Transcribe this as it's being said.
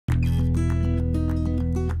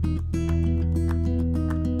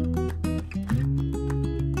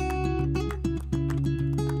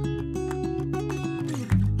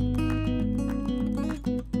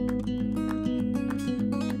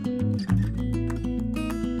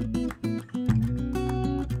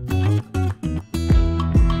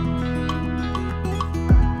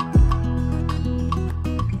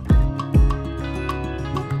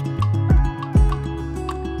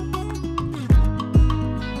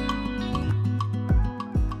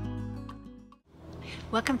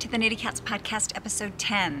Welcome to the Knitty Kats Podcast, episode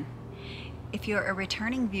 10. If you're a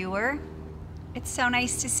returning viewer, it's so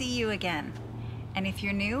nice to see you again. And if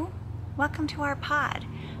you're new, welcome to our pod.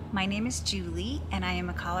 My name is Julie, and I am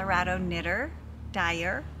a Colorado knitter,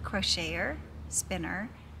 dyer, crocheter, spinner,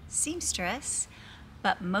 seamstress,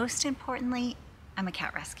 but most importantly, I'm a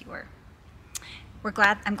cat rescuer.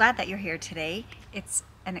 I'm glad that you're here today. It's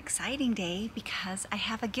an exciting day because I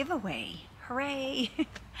have a giveaway. Hooray!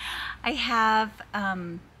 I have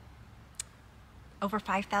over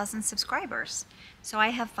 5,000 subscribers. So I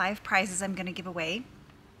have 5 prizes I'm going to give away.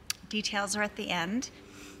 Details are at the end.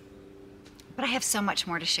 But I have so much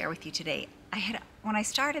more to share with you today. When I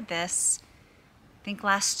started this, I think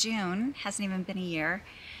last June, hasn't even been a year,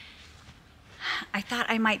 I thought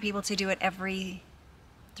I might be able to do it every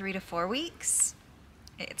 3 to 4 weeks.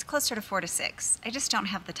 It's closer to 4 to 6. I just don't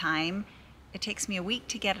have the time. It takes me a week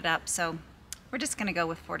to get it up, so we're just going to go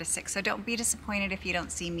with 4 to 6. So don't be disappointed if you don't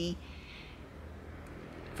see me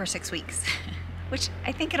for 6 weeks, which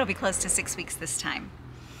I think it'll be close to 6 weeks this time.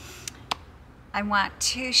 I want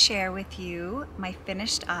to share with you my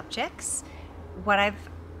finished objects, what I've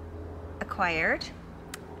acquired.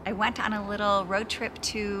 I went on a little road trip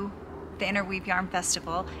to the Interweave Yarn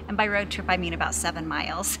Festival, and by road trip I mean about 7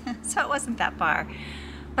 miles, so it wasn't that far.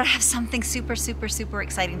 But I have something super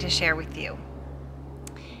exciting to share with you.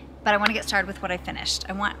 But I want to get started with what I finished.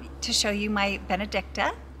 I want to show you my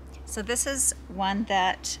Benedicta. So this is one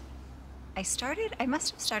that I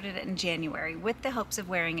must have started it in January with the hopes of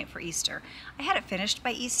wearing it for Easter. I had it finished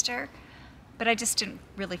by Easter, but I just didn't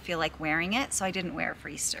really feel like wearing it, so I didn't wear it for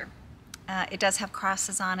Easter. It does have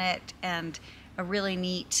crosses on it and a really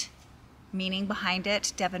neat meaning behind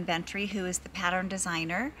it. Devin Ventry, who is the pattern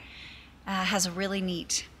designer, has a really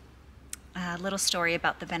neat little story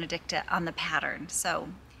about the Benedicta on the pattern. So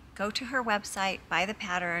go to her website, buy the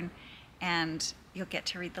pattern, and you'll get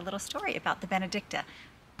to read the little story about the Benedicta.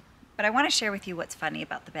 But I want to share with you what's funny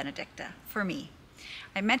about the Benedicta for me.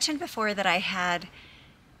 I mentioned before that I had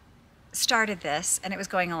started this and it was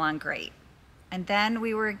going along great. And then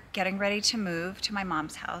we were getting ready to move to my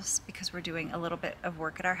mom's house because we're doing a little bit of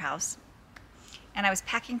work at our house. And I was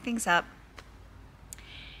packing things up.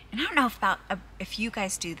 And I don't know if you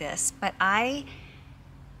guys do this, but I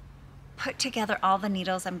put together all the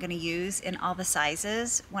needles I'm going to use in all the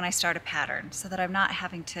sizes when I start a pattern so that I'm not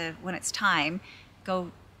having to, when it's time,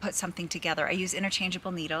 go put something together. I use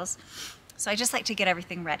interchangeable needles, so I just like to get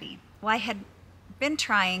everything ready. Well, I had been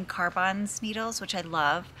trying Carbon's needles, which I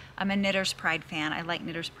love. I'm a Knitter's Pride fan. I like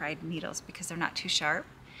Knitter's Pride needles because they're not too sharp.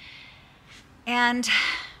 And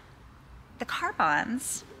the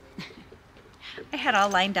Carbons, I had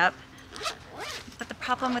all lined up, but the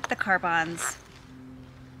problem with the Carbons,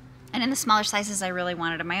 and in the smaller sizes I really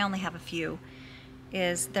wanted them, I only have a few,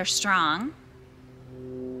 is they're strong,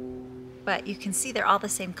 but you can see they're all the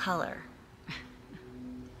same color.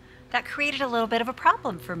 That created a little bit of a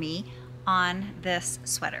problem for me on this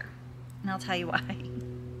sweater, and I'll tell you why.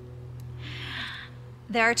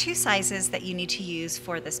 There are 2 sizes that you need to use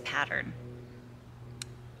for this pattern,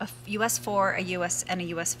 a US 4, a US, and a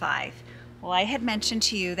US 5. Well, I had mentioned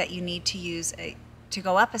to you that you need to use to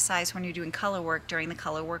go up a size when you're doing color work during the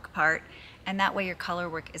color work part, and that way your color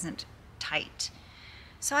work isn't tight.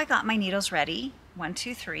 So I got my needles ready, 1,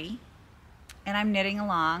 2, 3, and I'm knitting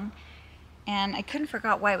along, and I couldn't figure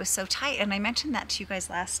out why it was so tight, and I mentioned that to you guys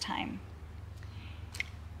last time.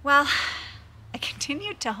 Well, I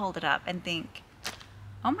continued to hold it up and think,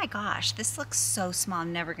 oh my gosh, this looks so small,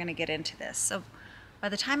 I'm never gonna get into this. So by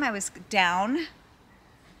the time I was down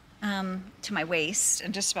to my waist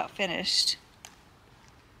and just about finished,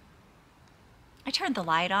 I turned the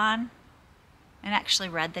light on and actually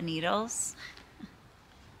read the needles.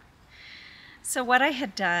 So what I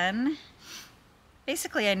had done,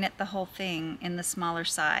 basically I knit the whole thing in the smaller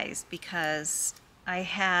size because I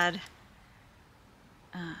had,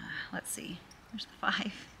 let's see, there's the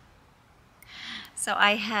 5. So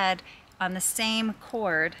I had on the same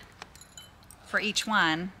cord for each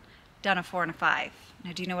one done a 4 and a 5.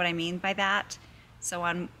 Now do you know what I mean by that? So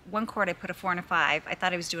on one cord I put a 4 and a 5. I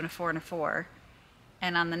thought I was doing a 4 and a 4.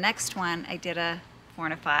 And on the next one, I did a 4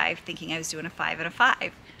 and a 5, thinking I was doing a 5 and a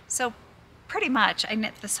 5. So pretty much, I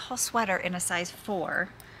knit this whole sweater in a size 4,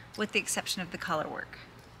 with the exception of the color work,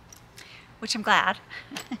 which I'm glad.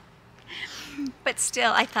 But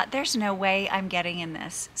still, I thought, there's no way I'm getting in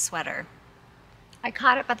this sweater. I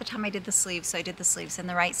caught it by the time I did the sleeves, so I did the sleeves in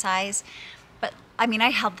the right size. But, I mean, I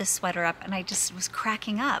held this sweater up, and I just was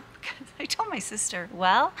cracking up, because I told my sister,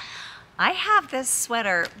 well, I have this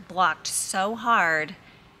sweater blocked so hard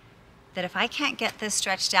that if I can't get this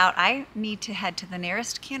stretched out, I need to head to the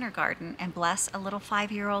nearest kindergarten and bless a little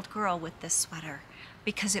 5-year-old girl with this sweater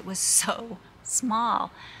because it was so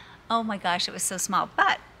small. Oh my gosh, it was so small,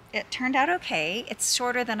 but it turned out okay. It's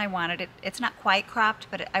shorter than I wanted it. It's not quite cropped,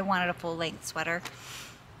 but I wanted a full length sweater.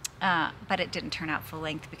 But it didn't turn out full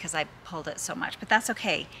length because I pulled it so much, but that's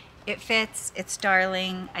okay. It fits, it's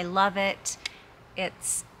darling, I love it.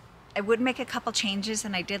 I would make a couple changes,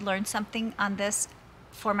 and I did learn something on this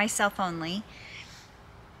for myself only.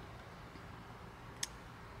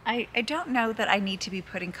 I don't know that I need to be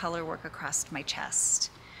putting color work across my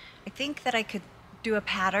chest. I think that I could do a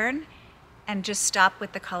pattern and just stop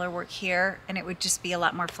with the color work here, and it would just be a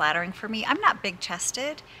lot more flattering for me. I'm not big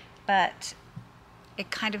chested, but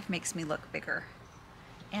it kind of makes me look bigger.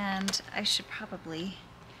 And I should probably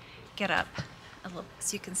get up a little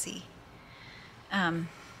so you can see.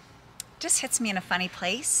 Just hits me in a funny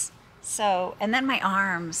place. So, and then my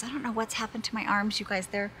arms. I don't know what's happened to my arms, you guys.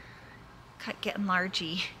 They're getting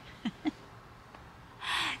largy.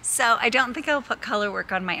 So I don't think I'll put color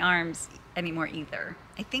work on my arms anymore either.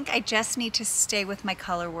 I think I just need to stay with my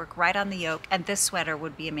color work right on the yoke, and this sweater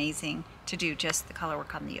would be amazing to do just the color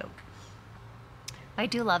work on the yoke. I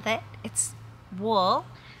do love it. It's wool.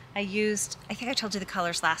 I think I told you the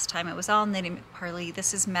colors last time. It was all Knitty McPurly.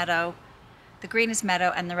 This is Meadow. The green is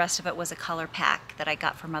Meadow, and the rest of it was a color pack that I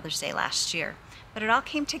got for Mother's Day last year. But it all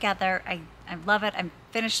came together. I love it. I'm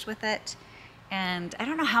finished with it. And I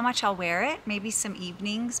don't know how much I'll wear it. Maybe some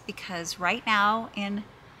evenings, because right now in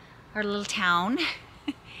our little town,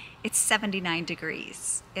 it's 79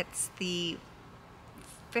 degrees. It's the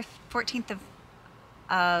 14th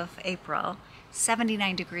of April,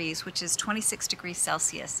 79 degrees, which is 26 degrees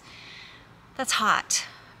Celsius. That's hot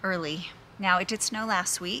early. Now, it did snow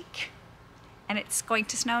last week, and it's going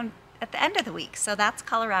to snow at the end of the week. So that's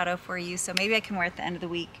Colorado for you. So maybe I can wear it at the end of the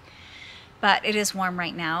week. But it is warm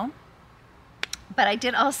right now. But I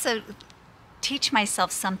did also teach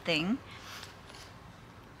myself something.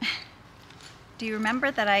 Do you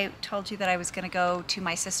remember that I told you that I was going to go to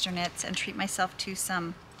my sister knits and treat myself to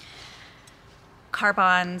some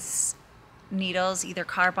Carbons needles, either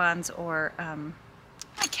Carbons or,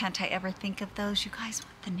 why can't I ever think of those? You guys,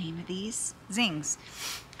 what's the name of these? Zings.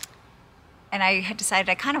 And I had decided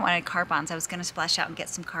I kind of wanted Carbons. I was going to splash out and get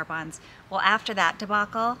some Carbons. Well, after that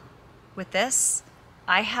debacle with this,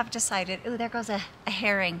 I have decided, oh, there goes a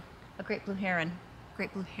herring, a great blue heron.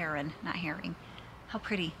 Great blue heron, not herring. How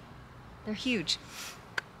pretty. They're huge.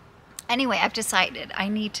 Anyway, I've decided I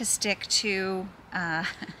need to stick to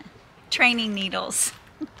training needles.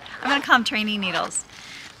 I'm going to call them training needles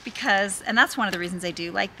because, and that's one of the reasons I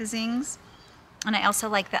do like the Zings. And I also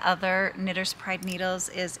like the other Knitter's Pride needles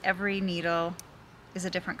is every needle is a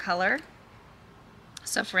different color.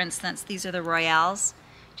 So for instance, these are the Royales,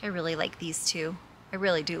 which I really like these too. I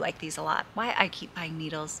really do like these a lot. Why I keep buying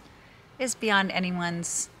needles is beyond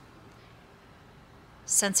anyone's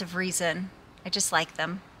sense of reason. I just like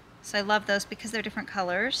them. So I love those because they're different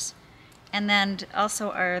colors. And then also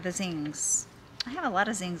are the Zings. I have a lot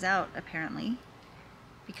of Zings out apparently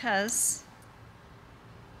because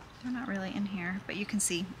they're not really in here, but you can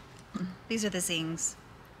see these are the Zings.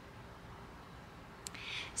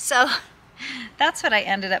 So that's what I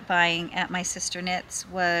ended up buying at my sister knits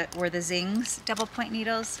were the Zings double point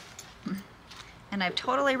needles. And I've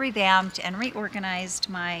totally revamped and reorganized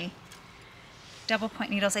my double point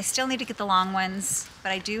needles. I still need to get the long ones,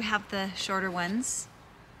 but I do have the shorter ones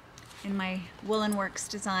in my Woolen Works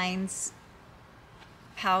Designs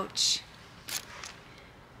pouch.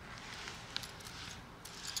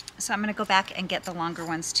 So I'm going to go back and get the longer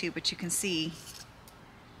ones too, but you can see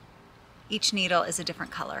each needle is a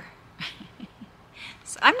different color.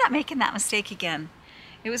 So I'm not making that mistake again.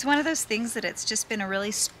 It was one of those things that it's just been a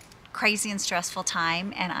really crazy and stressful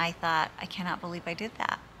time, and I thought, I cannot believe I did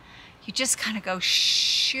that. You just kind of go,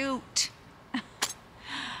 shoot,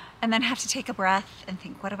 and then have to take a breath and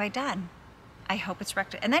think, what have I done? I hope it's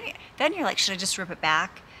rectified. And then you're like, should I just rip it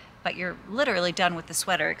back? But you're literally done with the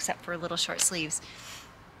sweater except for little short sleeves.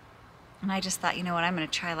 And I just thought, you know what, I'm going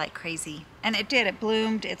to try like crazy. And it did. It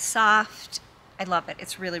bloomed. It's soft. I love it.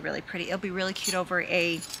 It's really, really pretty. It'll be really cute over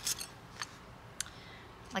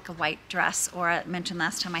like a white dress, or I mentioned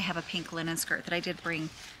last time I have a pink linen skirt that I did bring.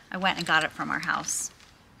 I went and got it from our house.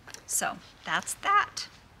 So that's that.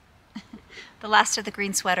 The last of the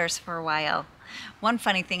green sweaters for a while. One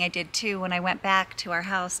funny thing I did too, when I went back to our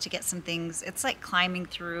house to get some things, it's like climbing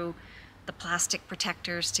through the plastic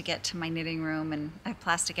protectors to get to my knitting room, and I have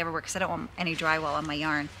plastic everywhere because I don't want any drywall on my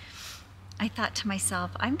yarn. I thought to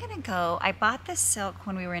myself, I'm gonna go, I bought this silk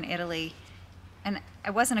when we were in Italy, and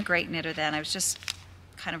I wasn't a great knitter then. I was just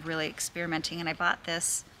kind of really experimenting, and I bought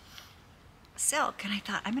this silk, and I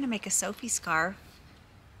thought, I'm going to make a Sophie scarf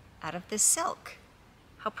out of this silk.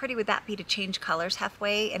 How pretty would that be to change colors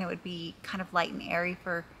halfway, and it would be kind of light and airy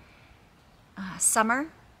for summer.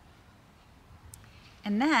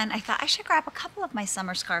 And then I thought I should grab a couple of my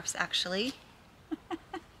summer scarves, actually.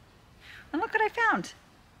 And look what I found.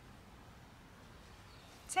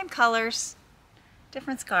 Same colors,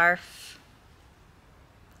 different scarf.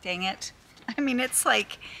 Dang it. I mean, it's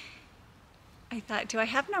like, I thought, do I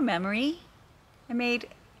have no memory? I made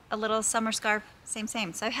a little summer scarf, same.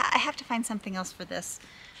 So I have to find something else for this.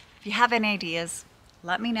 If you have any ideas,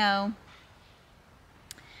 let me know.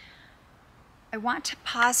 I want to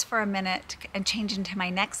pause for a minute and change into my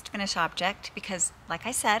next finished object because, like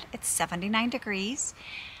I said, it's 79 degrees.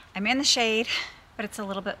 I'm in the shade, but it's a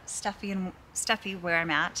little bit stuffy where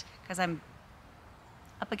I'm at because I'm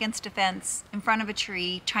up against a fence in front of a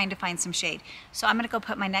tree trying to find some shade. So I'm going to go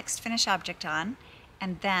put my next finished object on,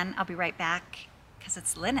 and then I'll be right back because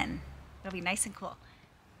it's linen. It'll be nice and cool.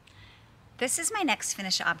 This is my next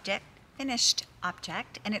finished object, and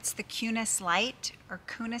it's the Kunis Light, or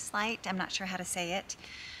Kunis Light. I'm not sure how to say it.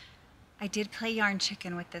 I did play yarn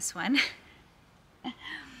chicken with this one.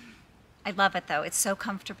 I love it though. It's so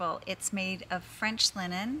comfortable. It's made of French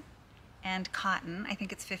linen and cotton. I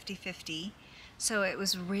think it's 50-50. So it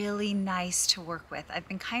was really nice to work with. I've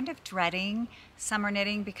been kind of dreading summer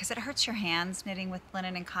knitting because it hurts your hands knitting with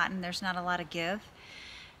linen and cotton. There's not a lot of give.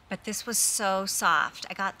 But this was so soft.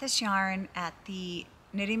 I got this yarn at the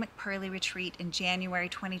Knitty McPurly retreat in January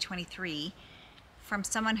 2023 from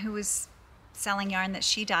someone who was selling yarn that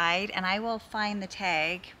she dyed, and I will find the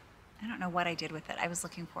tag. I don't know what I did with it. I was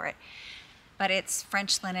looking for it. But it's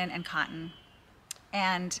French linen and cotton.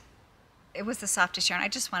 And it was the softest yarn. I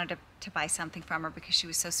just wanted to buy something from her because she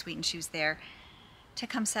was so sweet and she was there to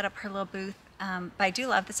come set up her little booth. But I do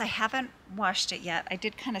love this. I haven't washed it yet. I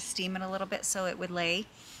did kind of steam it a little bit so it would lay.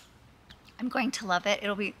 I'm going to love it.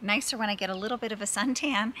 It'll be nicer when I get a little bit of a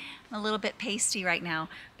suntan. I'm a little bit pasty right now,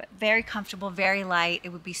 but very comfortable, very light. It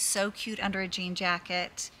would be so cute under a jean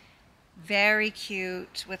jacket. Very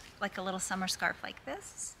cute with like a little summer scarf like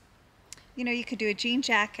this. You know, you could do a jean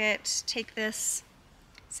jacket, take this,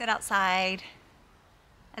 sit outside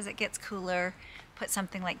as it gets cooler, put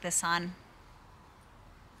something like this on.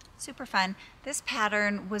 Super fun. This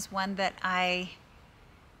pattern was one that I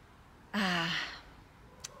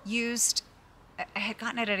used. I had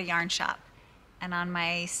gotten it at a yarn shop, and on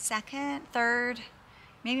my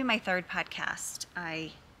maybe my third podcast,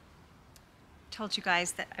 I told you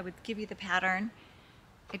guys that I would give you the pattern.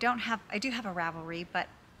 I do have a Ravelry, but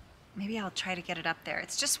maybe I'll try to get it up there.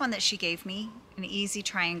 It's just one that she gave me, an easy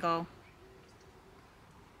triangle.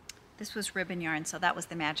 This was ribbon yarn, so that was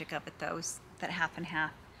the magic of it, those that half and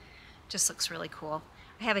half. Just looks really cool.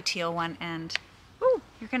 I have a teal one, and ooh,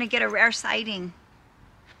 you're gonna get a rare sighting.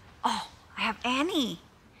 Oh, I have Annie.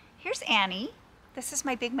 Here's Annie. This is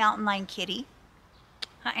my big mountain lion kitty.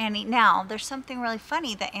 Annie. Now, there's something really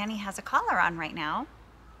funny that Annie has a collar on right now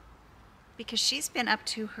because she's been up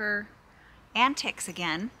to her antics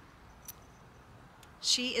again.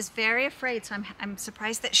 She is very afraid, so I'm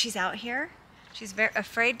surprised that she's out here. She's very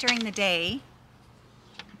afraid during the day.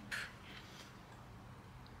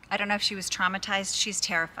 I don't know if she was traumatized. She's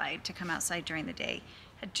terrified to come outside during the day.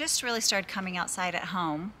 Had just really started coming outside at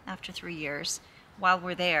home after 3 years while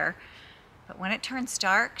we're there. But when it turns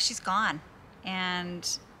dark, she's gone. And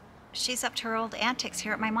she's up to her old antics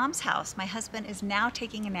here at my mom's house. My husband is now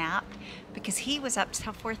taking a nap because he was up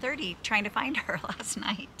till 4:30 trying to find her last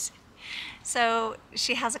night. So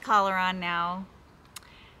she has a collar on now.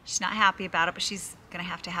 She's not happy about it, but she's gonna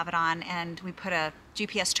have to have it on. And we put a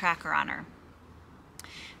GPS tracker on her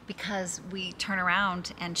because we turn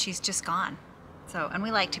around and she's just gone. So, and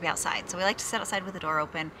we like to be outside. So we like to sit outside with the door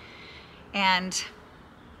open and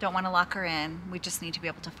don't want to lock her in. We just need to be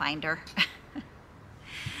able to find her.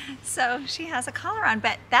 So she has a collar on,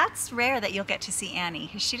 but that's rare that you'll get to see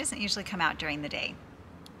Annie. She doesn't usually come out during the day.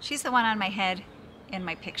 She's the one on my head in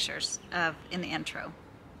my pictures in the intro.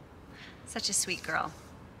 Such a sweet girl.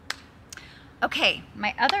 Okay,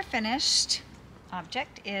 my other finished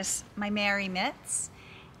object is my Mary mitts.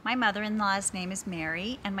 My mother-in-law's name is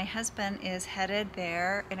Mary, and my husband is headed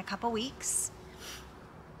there in a couple weeks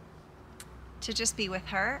to just be with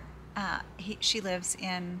her. She lives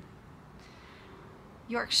in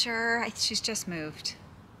Yorkshire. She's just moved.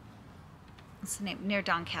 What's the name? Near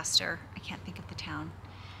Doncaster. I can't think of the town.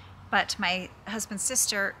 But my husband's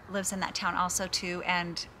sister lives in that town also too,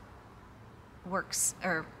 and works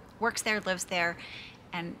there, lives there,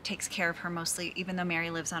 and takes care of her mostly, even though Mary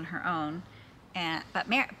lives on her own.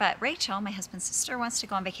 But Rachel, my husband's sister, wants to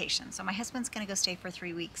go on vacation. So my husband's going to go stay for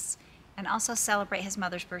 3 weeks and also celebrate his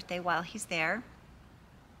mother's birthday while he's there.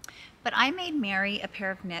 But I made Mary a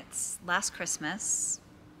pair of knits last Christmas.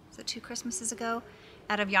 Was it 2 Christmases ago?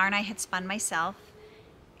 Out of yarn I had spun myself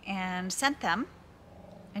and sent them.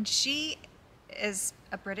 And she is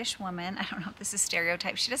a British woman. I don't know if this is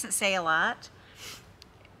stereotype. She doesn't say a lot,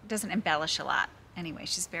 doesn't embellish a lot. Anyway,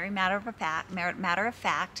 she's very matter of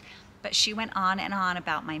fact, but she went on and on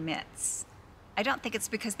about my mitts. I don't think it's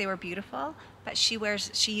because they were beautiful, but she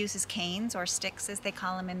uses canes, or sticks as they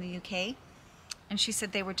call them in the UK. And she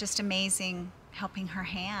said they were just amazing, helping her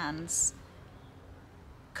hands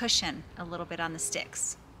cushion a little bit on the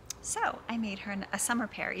sticks. So I made her a summer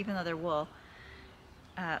pair, even though they're wool.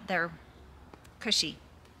 They're cushy.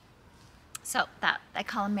 So I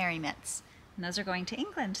call them Mary mitts. And those are going to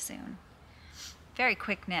England soon. Very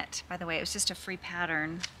quick knit, by the way. It was just a free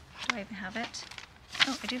pattern. Do I even have it?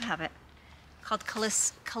 Oh, I do have it. Called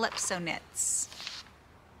Calypso Knits.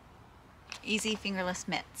 Easy fingerless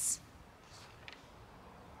mitts.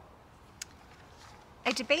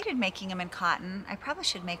 I debated making them in cotton. I probably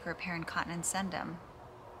should make her a pair in cotton and send them.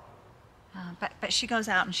 But she goes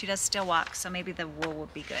out and she does still walk, so maybe the wool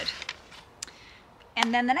would be good.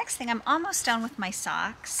 And then the next thing, I'm almost done with my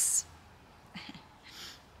socks.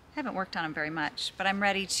 I haven't worked on them very much, but I'm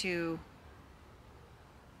ready to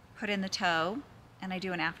put in the toe, and I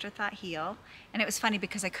do an afterthought heel. And it was funny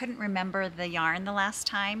because I couldn't remember the yarn the last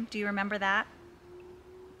time. Do you remember that?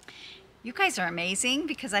 You guys are amazing,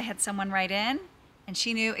 because I had someone write in and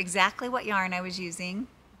she knew exactly what yarn I was using.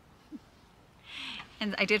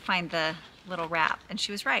 And I did find the little wrap, and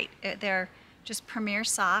she was right. They're just Premier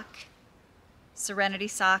sock, Serenity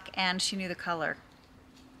sock, and she knew the color.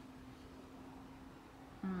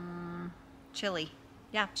 Chili.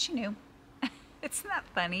 Yeah, she knew. Isn't that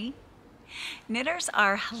funny? Knitters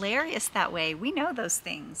are hilarious that way. We know those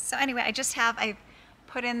things. So anyway, I've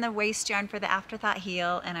put in the waist yarn for the afterthought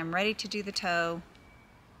heel, and I'm ready to do the toe.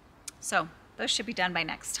 So those should be done by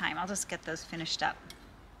next time. I'll just get those finished up.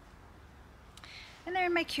 And they're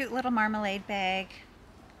in my cute little Marmalade bag.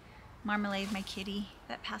 Marmalade, my kitty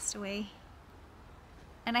that passed away.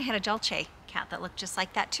 And I had a Dulce cat that looked just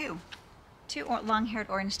like that too. 2 long-haired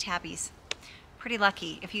orange tabbies. Pretty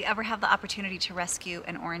lucky. If you ever have the opportunity to rescue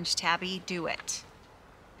an orange tabby, do it.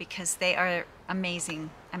 Because they are amazing,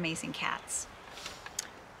 amazing cats.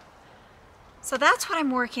 So that's what I'm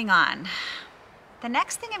working on. The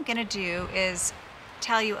next thing I'm gonna do is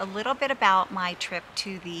tell you a little bit about my trip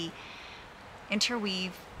to the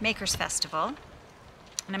Interweave Makers Festival.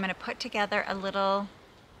 And I'm gonna put together a little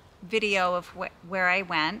video of where I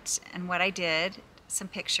went and what I did, some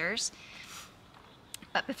pictures.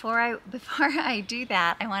 But before I do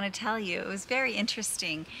that, I want to tell you, it was very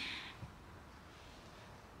interesting,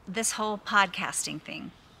 this whole podcasting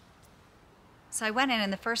thing. So I went in,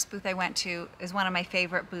 and the first booth I went to is one of my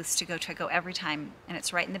favorite booths to go to. I go every time, and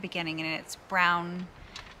it's right in the beginning, and it's Brown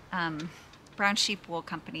Sheep Wool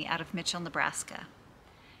Company out of Mitchell, Nebraska.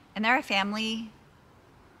 And they're a family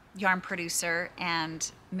yarn producer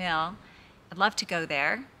and mill. I'd love to go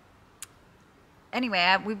there.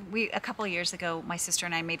 Anyway, we a couple of years ago, my sister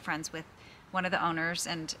and I made friends with one of the owners,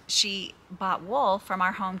 and she bought wool from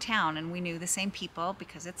our hometown, and we knew the same people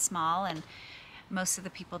because it's small, and most of the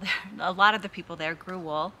people there, a lot of the people there grew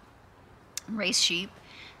wool, raised sheep,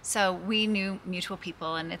 so we knew mutual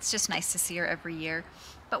people, and it's just nice to see her every year.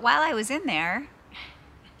 But while I was in there,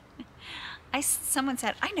 someone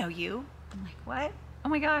said, "I know you." I'm like, "What? Oh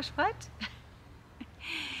my gosh, what?"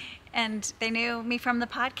 And they knew me from the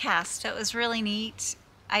podcast, so it was really neat.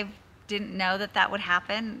 I didn't know that would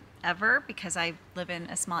happen ever because I live in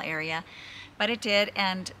a small area, but it did.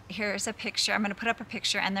 And here's a picture. I'm going to put up a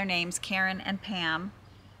picture and their names, Karen and Pam.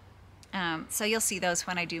 So you'll see those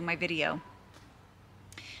when I do my video.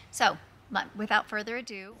 So without further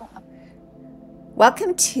ado,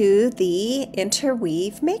 welcome to the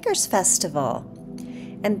Interweave Makers Festival.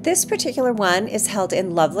 And this particular one is held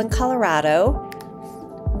in Loveland, Colorado.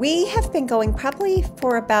 We have been going probably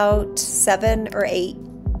for about 7 or 8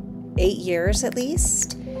 years at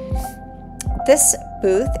least. This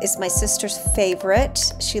booth is my sister's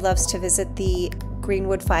favorite. She loves to visit the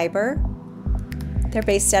Greenwood Fiber. They're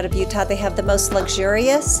based out of Utah. They have the most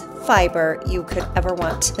luxurious fiber you could ever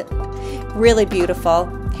want. Really beautiful.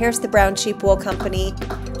 Here's the Brown Sheep Wool Company.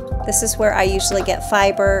 This is where I usually get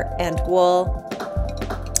fiber and wool.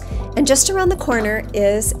 And just around the corner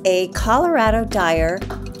is a Colorado dyer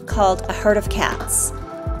called A Herd of Cats.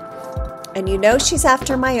 And you know she's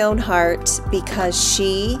after my own heart because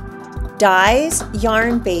she dyes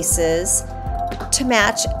yarn bases to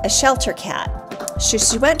match a shelter cat.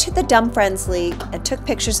 She went to the Dumb Friends League and took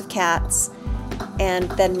pictures of cats and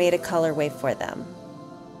then made a colorway for them.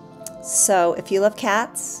 So if you love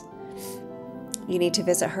cats, you need to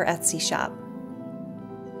visit her Etsy shop.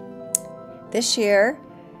 This year,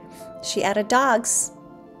 she added dogs,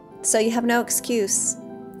 so you have no excuse.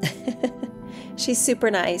 She's super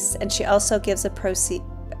nice, and she also gives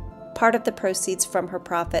part of the proceeds from her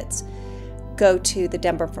profits go to the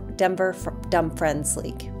Denver Dumb Friends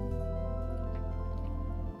League.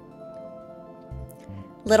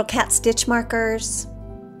 Little cat stitch markers.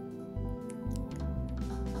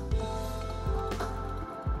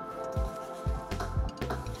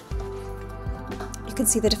 You can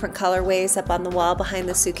see the different colorways up on the wall behind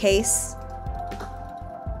the suitcase.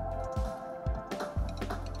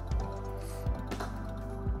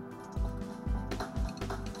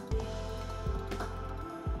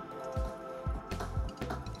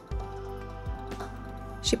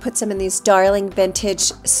 She puts them in these darling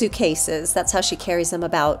vintage suitcases. That's how she carries them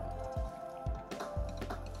about.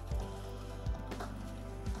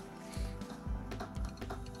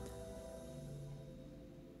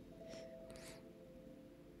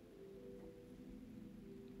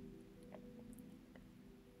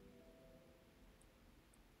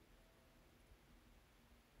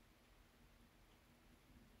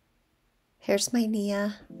 Here's my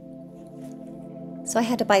Nia. So I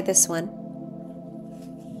had to buy this one.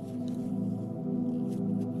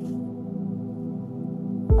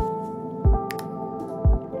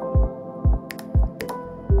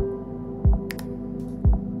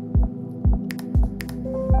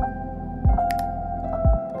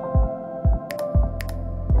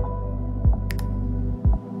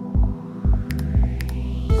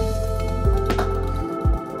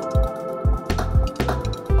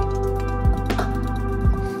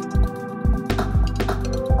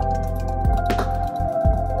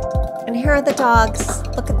 And here are the dogs.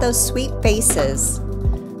 Look at those sweet faces.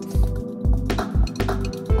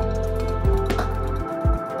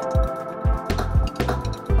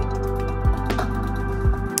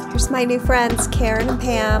 Here's my new friends, Karen and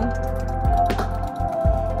Pam,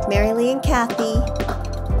 Mary Lee and Kathy.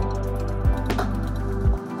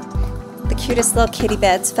 The cutest little kitty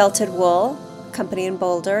beds, Felted Wool, company in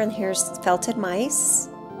Boulder, and here's Felted Mice.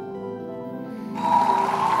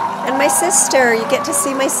 And my sister, you get to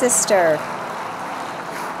see my sister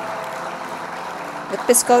with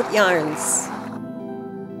Biscotte Yarns.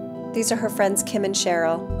 These are her friends Kim and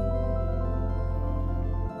Cheryl.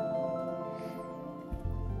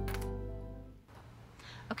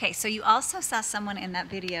 Okay, so you also saw someone in that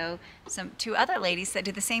video, two other ladies that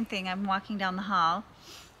did the same thing. I'm walking down the hall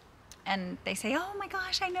and they say, "Oh my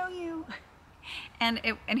gosh, I know you." And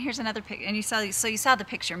here's another picture, and you saw the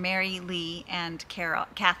picture, Mary Lee and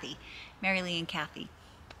Kathy, Mary Lee and Kathy.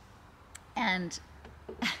 And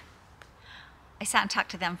I sat and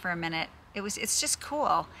talked to them for a minute. It's just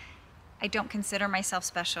cool. I don't consider myself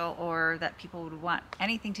special or that people would want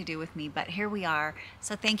anything to do with me, but here we are.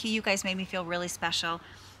 So thank you. You guys made me feel really special.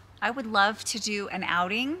 I would love to do an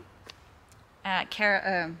outing.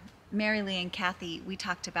 Mary Lee and Kathy, we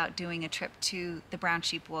talked about doing a trip to the Brown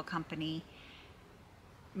Sheep Wool Company,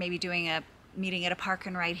 maybe doing a meeting at a park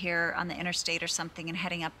and ride here on the interstate or something and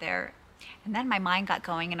heading up there. And then my mind got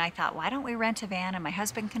going and I thought, why don't we rent a van and my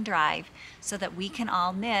husband can drive so that we can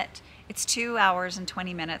all knit. It's 2 hours and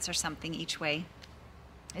 20 minutes or something each way.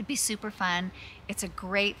 It'd be super fun. It's a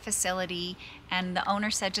great facility. And the owner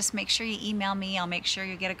said, just make sure you email me. I'll make sure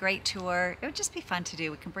you get a great tour. It would just be fun to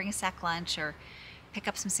do. We can bring a sack lunch or pick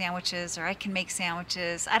up some sandwiches, or I can make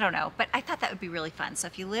sandwiches. I don't know, but I thought that would be really fun. So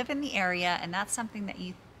if you live in the area and that's something that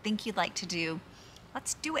you think you'd like to do,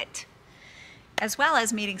 let's do it. As well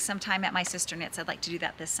as meeting sometime at my sister knits. I'd like to do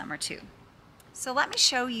that this summer too. So let me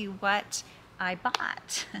show you what I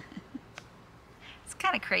bought. It's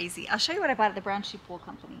kind of crazy. I'll show you what I bought at the Brown Sheep Wool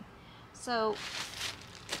Company. So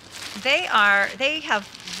they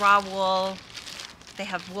have raw wool. They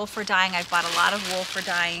have wool for dyeing. I've bought a lot of wool for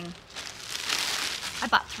dyeing. I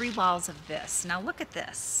bought 3 balls of this. Now look at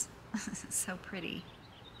this. It's so pretty.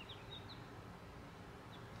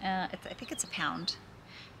 I think it's a pound.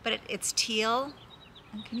 But it's teal.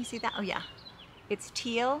 Can you see that? Oh yeah. It's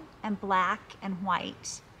teal and black and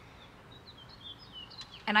white.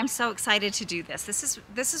 And I'm so excited to do this. This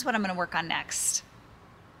is what I'm going to work on next.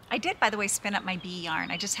 I did, by the way, spin up my bee yarn.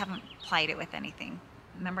 I just haven't plied it with anything.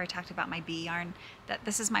 Remember I talked about my bee yarn?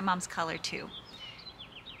 This is my mom's color too.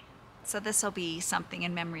 So this will be something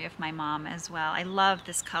in memory of my mom as well. I love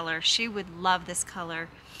this color. She would love this color.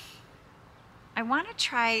 I want to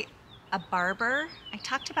try a barber. I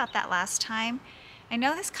talked about that last time. I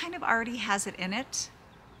know this kind of already has it in it.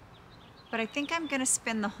 but I think I'm gonna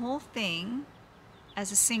spin the whole thing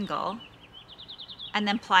as a single and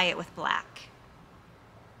then ply it with black.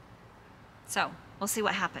 So we'll see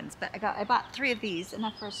what happens. But I bought 3 of these,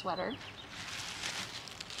 enough for a sweater,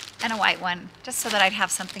 and a white one, just so that I'd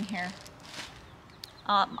have something here.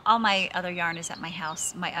 All my other yarn is at my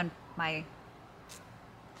house. My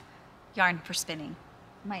yarn for spinning.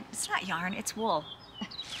 It's not yarn, it's wool.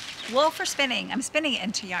 Wool for spinning. I'm spinning it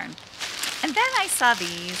into yarn. And then I saw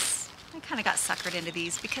these. I kind of got suckered into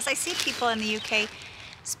these because I see people in the UK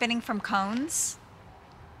spinning from cones.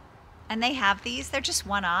 And they have these. They're just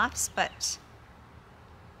one-offs, but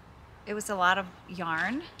it was a lot of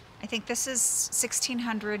yarn. I think this is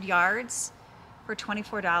 1,600 yards for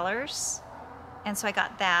 $24. And so I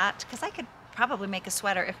got that because I could probably make a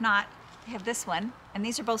sweater. If not, I have this one. And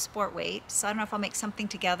these are both sport weight. So I don't know if I'll make something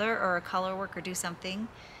together or a color work or do something.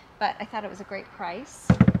 But I thought it was a great price.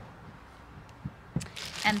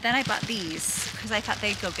 And then I bought these because I thought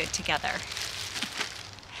they'd go good together.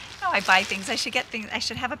 No, I buy things. I should get things. I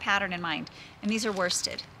should have a pattern in mind. And these are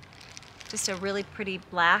worsted. Just a really pretty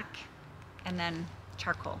black and then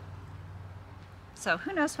charcoal. So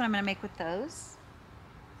who knows what I'm going to make with those.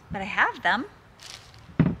 But I have them.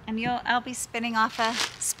 And I'll be spinning off a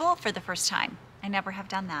spool for the first time. I never have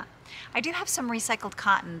done that. I do have some recycled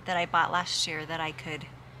cotton that I bought last year that I could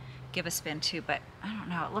give a spin to, but I don't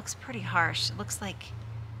know, it looks pretty harsh. It looks like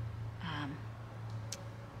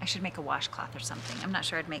I should make a washcloth or something. I'm not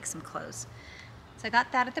sure. I'd make some clothes. So I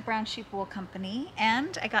got that at the Brown Sheep Wool Company,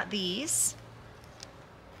 and I got these.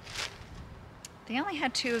 They only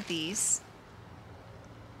had 2 of these,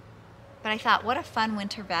 but I thought, what a fun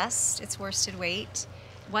winter vest. It's worsted weight.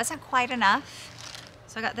 Wasn't quite enough,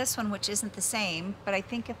 so I got this one, which isn't the same, but I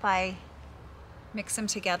think if I mix them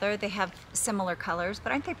together, they have similar colors.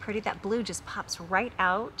 But aren't they pretty? That blue just pops right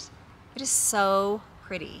out. It is so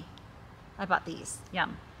pretty. I bought these.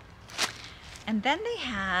 Yum. And then they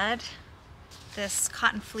had this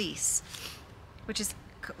cotton fleece, which is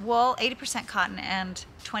wool, 80% cotton and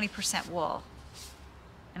 20% wool.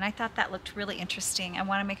 And I thought that looked really interesting. I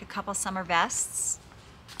want to make a couple summer vests.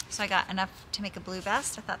 So I got enough to make a blue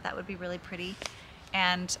vest. I thought that would be really pretty,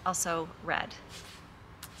 and also red.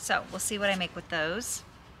 So we'll see what I make with those.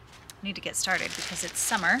 I need to get started because it's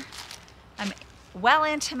summer. I'm well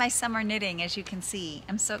into my summer knitting, as you can see.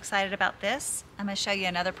 I'm so excited about this. I'm going to show you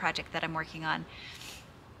another project that I'm working on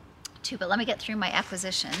too, but let me get through my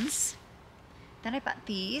acquisitions. Then I bought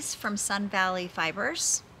these from Sun Valley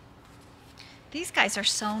Fibers. These guys are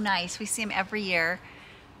so nice. We see them every year.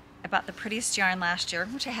 I bought the prettiest yarn last year,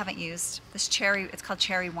 which I haven't used. This cherry, it's called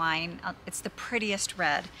Cherry Wine. It's the prettiest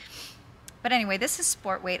red. But anyway, this is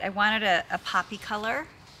sport weight. I wanted a poppy color.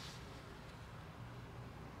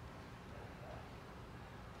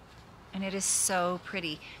 And it is so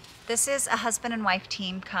pretty. This is a husband and wife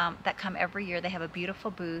team that come every year. They have a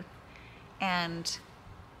beautiful booth, and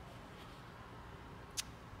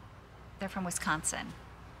they're from Wisconsin.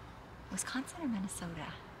 Wisconsin or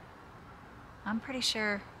Minnesota? I'm pretty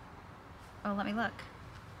sure. Oh, let me look.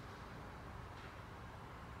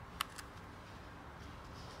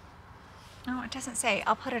 No, it doesn't say.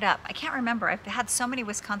 I'll put it up. I can't remember. I've had so many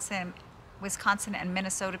Wisconsin and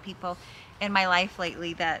Minnesota people in my life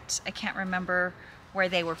lately that I can't remember where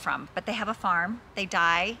they were from. But they have a farm. They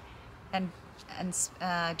dye and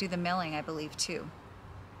do the milling, I believe, too.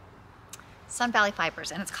 Sun Valley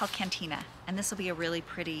Fibers, and it's called Cantina. And this will be a really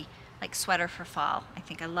pretty like sweater for fall. I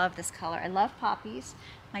think I love this color. I love poppies,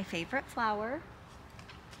 my favorite flower.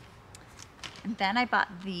 And then I bought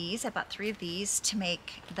these. I bought 3 of these to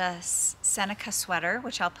make the Seneca sweater,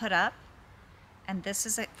 which I'll put up. And this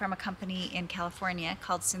is from a company in California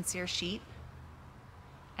called Sincere Sheep.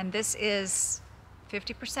 And this is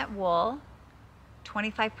 50% wool,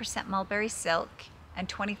 25% mulberry silk, and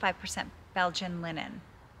 25% Belgian linen.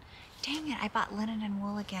 Dang it, I bought linen and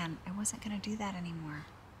wool again. I wasn't gonna do that anymore.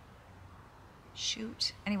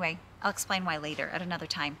 Shoot. Anyway, I'll explain why later at another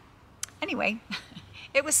time. Anyway,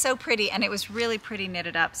 it was so pretty, and it was really pretty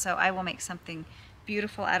knitted up, so I will make something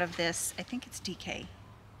beautiful out of this. I think it's DK.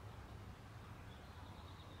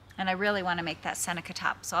 And I really want to make that Seneca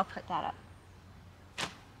top, so I'll put that up.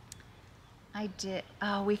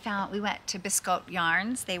 We went to Biscotte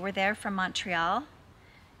Yarns. They were there from Montreal.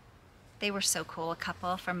 They were so cool, a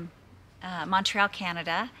couple from Montreal,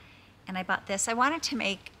 Canada. And I bought this. I wanted to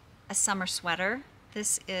make a summer sweater.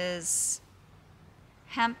 This is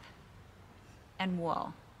hemp and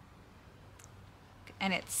wool.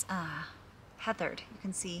 And it's heathered. You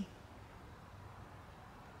can see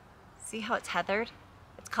how it's heathered?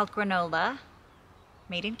 It's called Granola,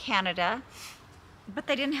 made in Canada. But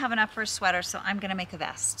they didn't have enough for a sweater, so I'm gonna make a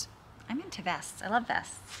vest. I'm into vests. I love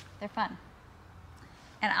vests. They're fun.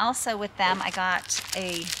 And also with them, I got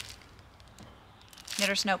a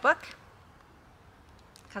knitter's notebook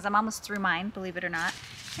because I'm almost through mine, believe it or not.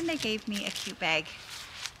 And they gave me a cute bag.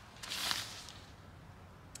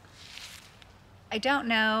 I don't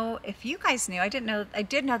know if you guys knew. I did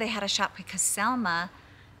know they had a shop because Selma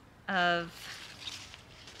of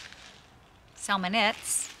Selma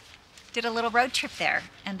Knits did a little road trip there,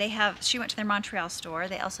 and she went to their Montreal store.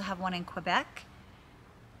 They also have one in Quebec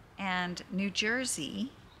and New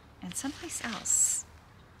Jersey and someplace else.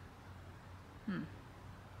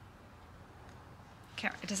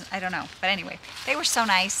 I don't know, but anyway, they were so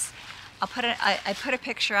nice. I put a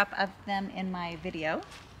picture up of them in my video.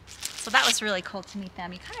 So that was really cool to meet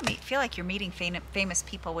them. You kind of feel like you're meeting famous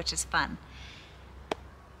people, which is fun.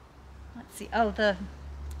 Let's see. Oh, the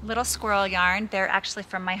little squirrel yarn. They're actually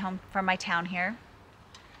from my town here.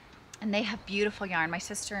 And they have beautiful yarn. My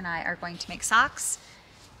sister and I are going to make socks.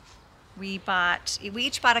 We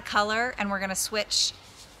each bought a color, and we're going to switch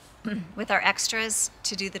with our extras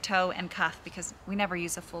to do the toe and cuff because we never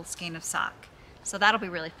use a full skein of sock. So that'll be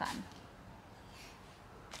really fun.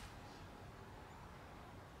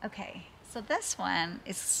 Okay, so this one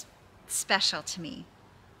is special to me.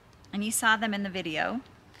 And you saw them in the video.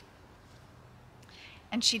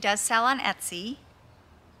 And she does sell on Etsy.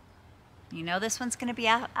 You know this one's going to be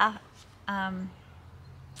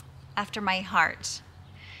after my heart.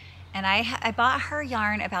 And I bought her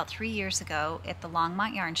yarn about 3 years ago at the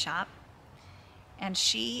Longmont Yarn Shop. And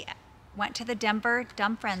she went to the Denver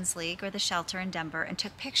Dumb Friends League, or the shelter in Denver, and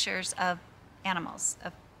took pictures of animals,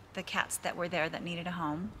 of the cats that were there that needed a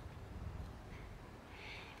home.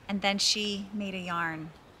 And then she made a yarn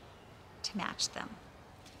to match them.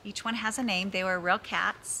 Each one has a name. They were real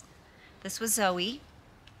cats. This was Zoe.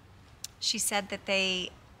 She said that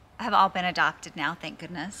they have all been adopted now, thank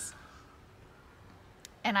goodness.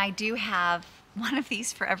 And I do have one of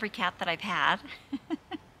these for every cat that I've had.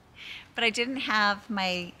 But I didn't have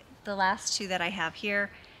the last two that I have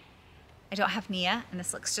here. I don't have Nia, and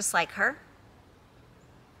this looks just like her.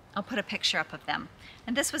 I'll put a picture up of them.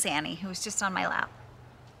 And this was Annie, who was just on my lap.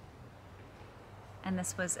 And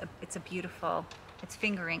this was, it's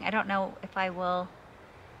fingering. I don't know if I will,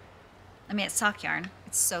 it's sock yarn.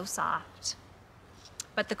 It's so soft.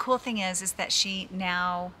 But the cool thing is that she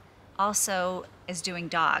now also is doing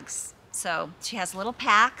dogs. So she has little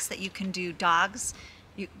packs that you can do dogs,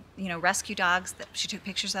 rescue dogs, that she took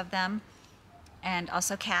pictures of them, and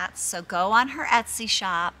also cats. So go on her Etsy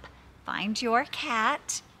shop, find your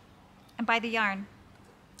cat, and buy the yarn.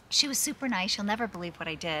 She was super nice. You'll never believe what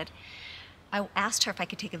I did. I asked her if I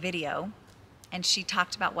could take a video, and she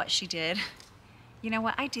talked about what she did. You know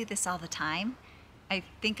what? I do this all the time. I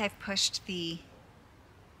think I've pushed the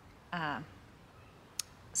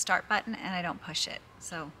start button, and I don't push it.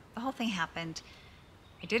 So the whole thing happened.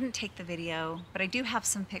 I didn't take the video, but I do have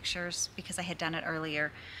some pictures because I had done it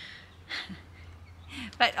earlier.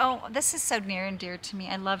 But oh, this is so near and dear to me.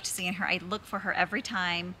 I loved seeing her. I look for her every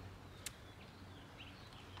time.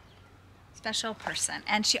 Special person.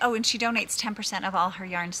 And she donates 10% of all her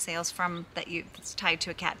yarn sales that's tied to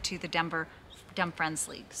a cat to the Denver Dumb Friends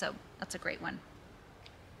League. So that's a great one.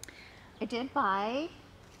 I did buy,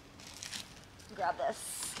 grab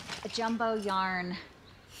this, a jumbo yarn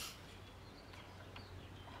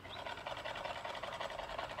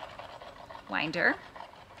winder.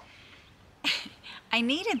 I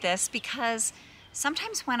needed this because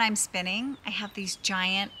sometimes when I'm spinning, I have these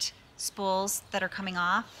giant spools that are coming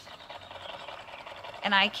off,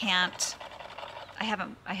 and I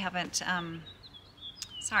haven't,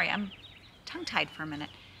 sorry, I'm tongue-tied for a minute.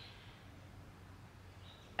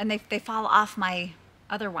 And they fall off my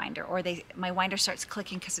other winder, or my winder starts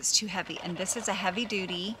clicking because it's too heavy. And this is a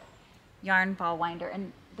heavy-duty yarn ball winder,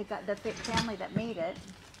 and the family that made it,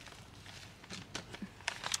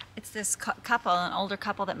 it's this couple, an older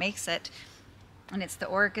couple that makes it, and it's the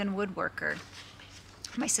Oregon Woodworker.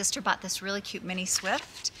 My sister bought this really cute mini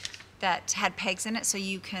Swift that had pegs in it so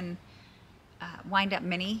you can wind up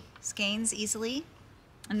mini skeins easily.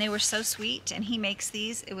 And they were so sweet, and he makes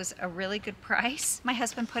these. It was a really good price. My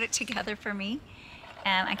husband put it together for me,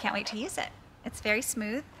 and I can't wait to use it. It's very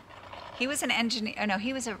smooth. He was an engineer, no,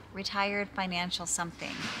 he was a retired financial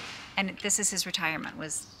something. And this is his retirement,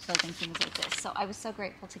 was building things like this. So I was so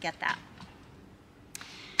grateful to get that.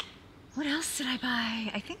 What else did I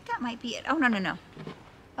buy? I think that might be it. Oh, no.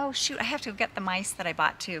 Oh, shoot, I have to get the mice that I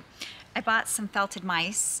bought too. I bought some felted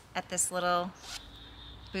mice at this little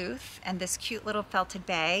booth, and this cute little felted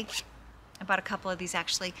bag. I bought a couple of these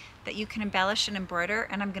actually that you can embellish and embroider,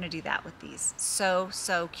 and I'm going to do that with these. So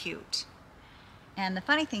cute. And the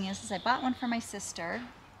funny thing is I bought one for my sister.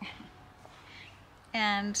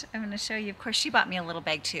 And I'm going to show you, of course, she bought me a little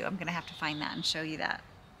bag too. I'm going to have to find that and show you that.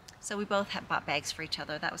 So we both have bought bags for each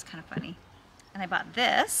other. That was kind of funny. And I bought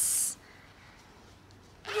this.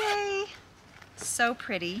 Yay! So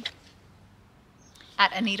pretty.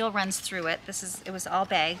 A needle runs through it. It was all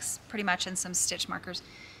bags, pretty much, and some stitch markers.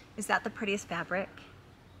 Is that the prettiest fabric?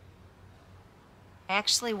 I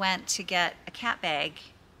actually went to get a cat bag.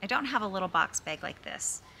 I don't have a little box bag like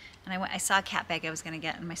this. And I saw a cat bag I was going to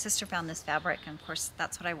get, and my sister found this fabric, and of course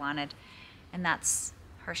that's what I wanted. And that's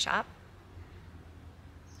her shop.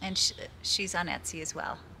 And she's on Etsy as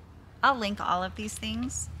well. I'll link all of these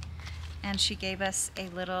things. And she gave us a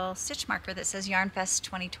little stitch marker that says Yarn Fest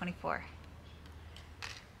 2024.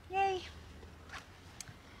 Yay!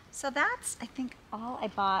 So that's, I think, all I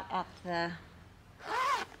bought at the,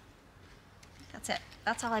 that's it.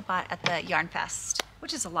 That's all I bought at the Yarn Fest,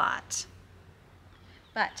 which is a lot.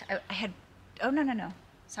 But I had, oh no,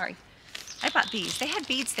 sorry. I bought these. They had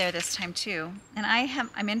beads there this time too. And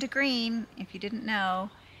I'm into green, if you didn't know,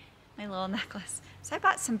 my little necklace. So I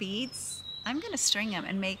bought some beads. I'm gonna string them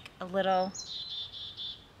and make a little,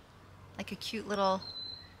 like a cute little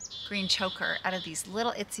green choker out of these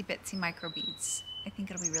little itsy bitsy micro beads. I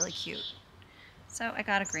think it'll be really cute. So I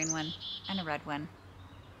got a green one and a red one.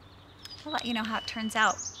 I'll let you know how it turns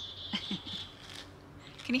out.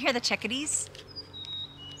 Can you hear the chickadees?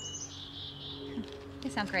 They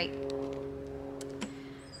sound great.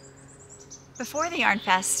 Before the Yarn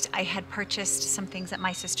Fest, I had purchased some things that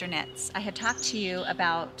my sister knits. I had talked to you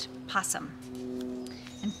about possum.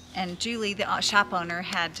 And Julie, the shop owner,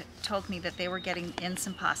 had told me that they were getting in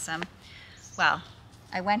some possum. Well,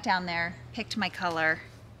 I went down there, picked my color,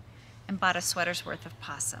 and bought a sweater's worth of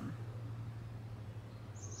possum.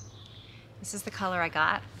 This is the color I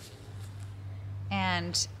got.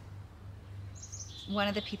 And one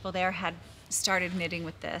of the people there had started knitting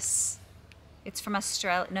with this. It's from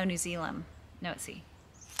Australia, no, New Zealand. No, let's see.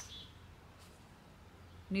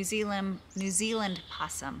 New Zealand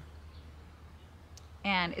possum.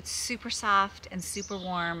 And it's super soft and super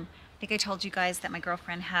warm. I think I told you guys that my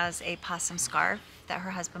girlfriend has a possum scarf that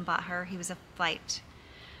her husband bought her. He was a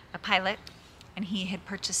pilot, and he had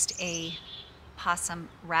purchased a possum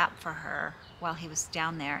wrap for her while he was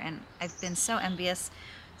down there. And I've been so envious.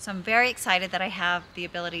 So I'm very excited that I have the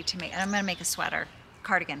ability to make, and I'm gonna make a sweater,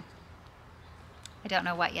 cardigan. I don't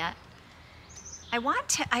know what yet.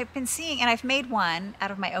 I've been seeing, and I've made one out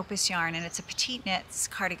of my Opus yarn, and it's a Petite knits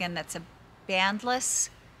cardigan that's a bandless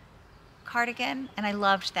cardigan, and I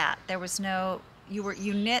loved that. There was no,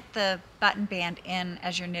 you knit the button band in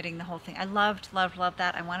as you're knitting the whole thing. I loved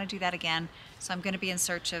that. I want to do that again, so I'm going to be in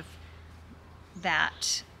search of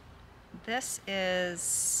that. This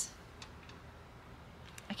is,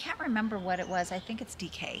 I can't remember what it was. I think it's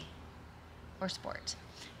DK or Sport.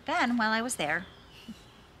 Then, while I was there,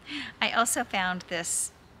 I also found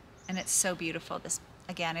this, and it's so beautiful. This,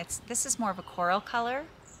 again, this is more of a coral color.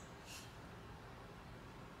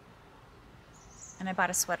 And I bought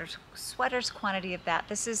a sweater's quantity of that.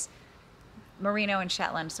 This is merino and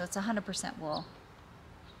Shetland, so it's 100% wool.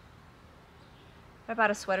 I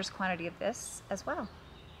bought a sweater's quantity of this as well.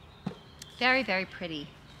 Very, very pretty.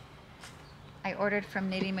 I ordered from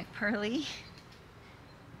Knitty McPurly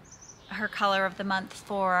her color of the month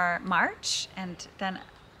for March, and then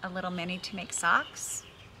a little mini to make socks.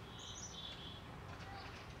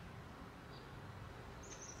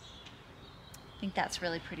 I think that's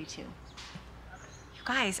really pretty too. You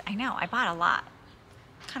guys, I know, I bought a lot.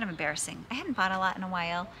 Kind of embarrassing. I hadn't bought a lot in a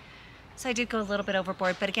while, so I did go a little bit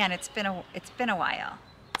overboard, but again, it's been a while.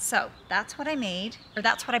 So that's what I made, or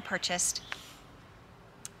that's what I purchased.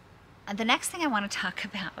 And the next thing I want to talk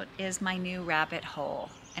about is my new rabbit hole,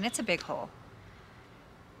 and it's a big hole.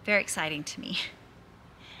 Very exciting to me.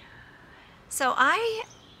 So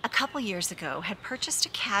a couple years ago, had purchased a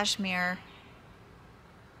cashmere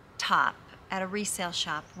top at a resale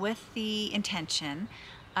shop with the intention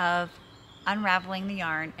of unraveling the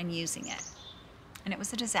yarn and using it. And it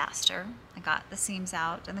was a disaster. I got the seams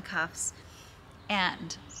out and the cuffs,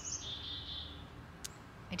 and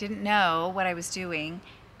I didn't know what I was doing,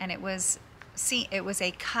 and it was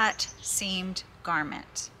a cut seamed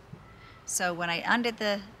garment. So when I undid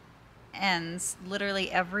the ends,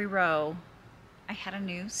 literally every row, I had a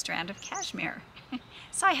new strand of cashmere.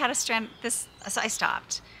 So I had a strand, so I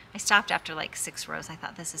stopped. I stopped after like 6 rows. I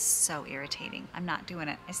thought, this is so irritating. I'm not doing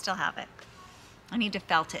it. I still have it. I need to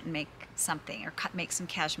felt it and make something, or make some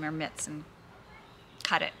cashmere mitts and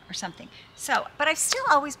cut it or something. So, but I've still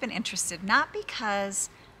always been interested, not because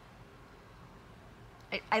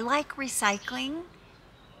I like recycling,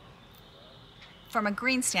 from a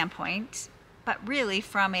green standpoint, but really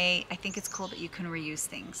from I think it's cool that you can reuse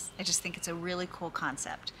things. I just think it's a really cool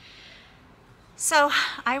concept. So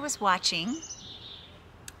I was watching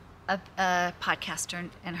a podcaster,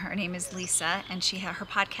 and her name is Lisa, and her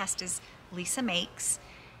podcast is Lisa Makes,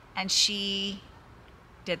 and she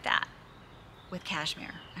did that with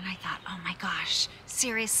cashmere. And I thought, oh my gosh,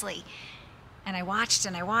 seriously. And I watched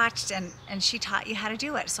and she taught you how to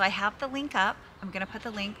do it. So I have the link up. I'm going to put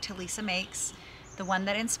the link to Lisa Makes, the one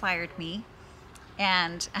that inspired me.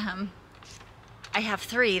 And I have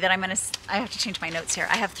 3 that I have to change my notes here.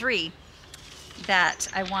 I have 3 that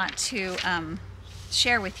I want to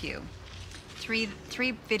share with you. Three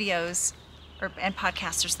videos and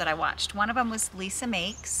podcasters that I watched. One of them was Lisa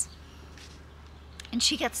Makes, and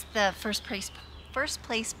she gets the first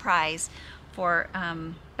place prize for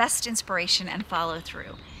best inspiration and follow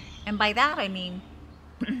through. And by that I mean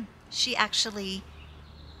she actually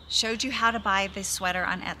showed you how to buy this sweater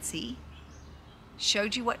on Etsy,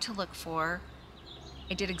 showed you what to look for.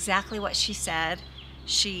 I did exactly what she said.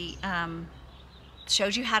 She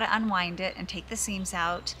showed you how to unwind it and take the seams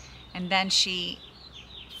out, and then she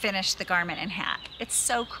finished the garment and hat. It's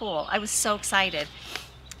so cool. I was so excited.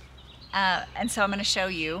 And so I'm going to show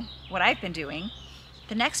you what I've been doing.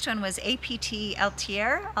 The next one was APT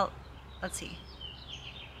Atelier. Let's see.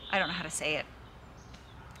 I don't know how to say it.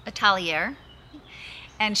 Atelier.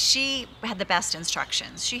 And she had the best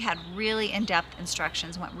instructions. She had really in-depth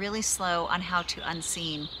instructions, went really slow on how to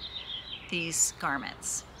unseam these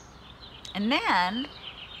garments. And then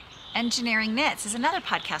Engineering Knits is another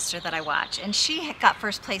podcaster that I watch, and she got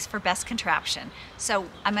first place for best contraption. So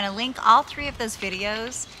I'm going to link all 3 of those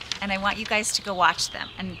videos, and I want you guys to go watch them.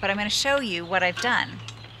 But I'm going to show you what I've done.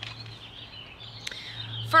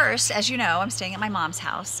 First, as you know, I'm staying at my mom's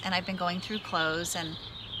house, and I've been going through clothes, and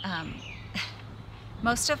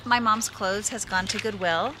most of my mom's clothes has gone to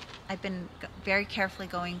Goodwill. I've been very carefully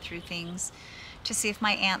going through things to see if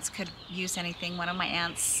my aunts could use anything. One of my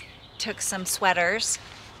aunts took some sweaters.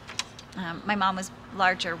 My mom was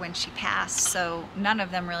larger when she passed, so none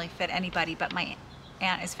of them really fit anybody, but my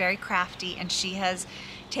aunt is very crafty, and she has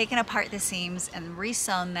taken apart the seams and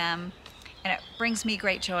re-sewn them, and it brings me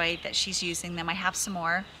great joy that she's using them. I have some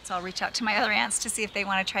more, so I'll reach out to my other aunts to see if they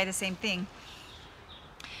want to try the same thing.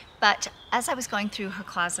 But as I was going through her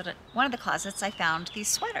closet, one of the closets, I found these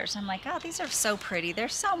sweaters. I'm like, oh, these are so pretty. They're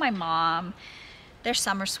so my mom. They're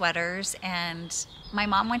summer sweaters, and my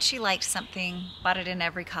mom, when she liked something, bought it in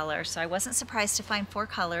every color. So I wasn't surprised to find 4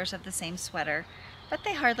 colors of the same sweater, but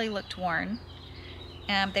they hardly looked worn.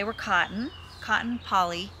 They were cotton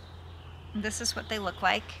poly. And this is what they look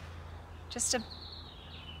like. Just a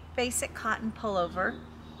basic cotton pullover.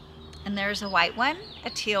 And there's a white one,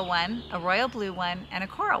 a teal one, a royal blue one, and a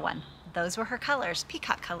coral one. Those were her colors,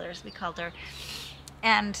 peacock colors, we called her.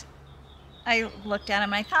 And I looked at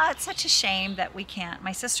them and I thought, it's such a shame that we can't,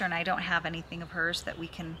 my sister and I don't have anything of hers that we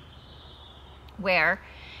can wear.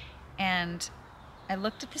 And I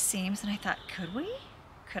looked at the seams and I thought,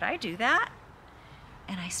 could I do that?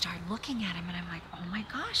 And I started looking at them and I'm like, oh my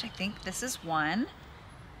gosh, I think this is one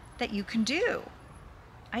that you can do,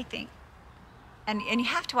 I think. And you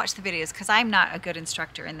have to watch the videos because I'm not a good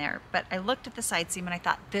instructor in there, but I looked at the side seam and I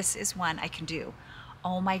thought, this is one I can do.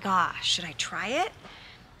 Oh my gosh, should I try it?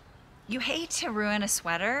 You hate to ruin a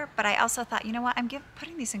sweater, but I also thought, you know what, I'm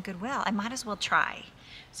putting these in Goodwill. I might as well try.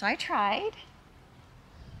 So I tried,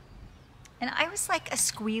 and I was like a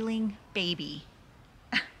squealing baby.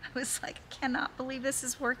 I was like, I cannot believe this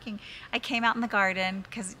is working. I came out in the garden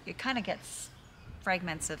because it kind of gets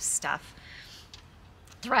fragments of stuff,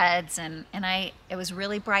 threads, and it was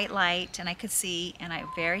really bright light, and I could see, and I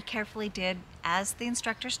very carefully did as the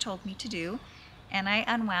instructors told me to do, and I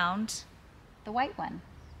unwound the white one.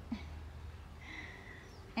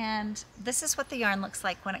 And this is what the yarn looks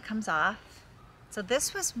like when it comes off. So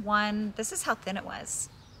this is how thin it was.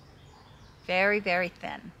 Very, very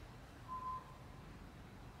thin.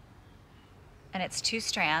 And it's 2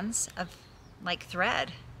 strands of like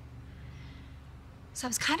thread. So I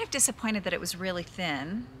was kind of disappointed that it was really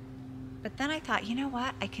thin. But then I thought, you know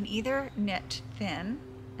what? I can either knit thin,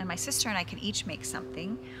 and my sister and I can each make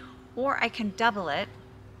something, or I can double it.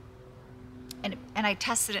 And I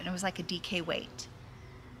tested it and it was like a DK weight.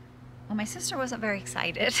 Well, my sister wasn't very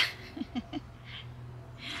excited.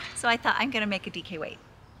 So I thought, I'm going to make a DK weight.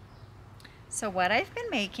 So what I've been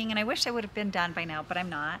making, and I wish I would have been done by now, but I'm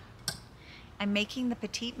not. I'm making the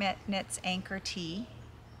Petite Knits Anker tee.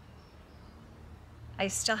 I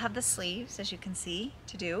still have the sleeves, as you can see,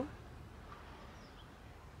 to do.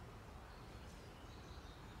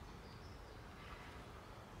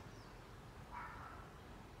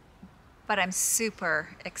 but I'm super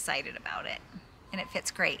excited about it, and it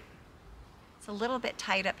fits great. It's a little bit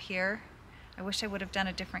tight up here. I wish I would have done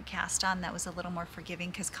a different cast on that was a little more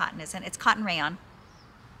forgiving because cotton isn't. It's cotton rayon.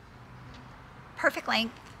 Perfect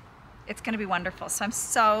length. It's going to be wonderful. So I'm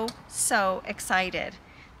so excited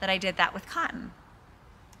that I did that with cotton.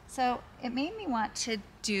 So it made me want to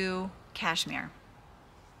do cashmere.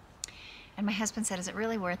 And my husband said, is it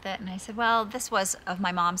really worth it? And I said, well, this was of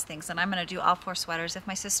my mom's things, and I'm going to do all 4 sweaters. If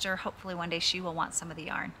my sister, hopefully one day she will want some of the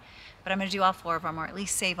yarn. But I'm going to do all 4 of them, or at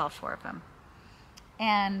least save all 4 of them.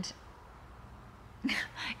 And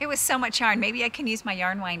it was so much yarn. Maybe I can use my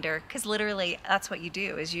yarn winder, because literally that's what you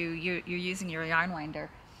do, is you're using your yarn winder.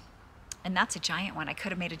 And that's a giant one. I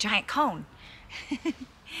could have made a giant cone.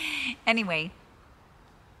 Anyway,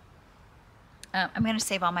 I'm going to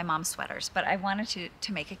save all my mom's sweaters, but I wanted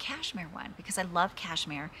to make a cashmere one because I love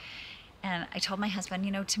cashmere. And I told my husband,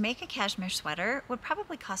 you know, to make a cashmere sweater would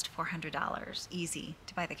probably cost $400 easy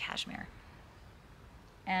to buy the cashmere.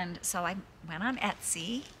 And so I went on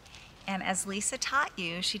Etsy, and as Lisa taught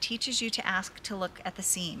you, she teaches you to ask to look at the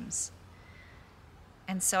seams.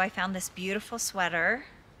 And so I found this beautiful sweater,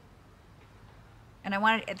 and I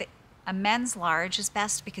wanted a men's large is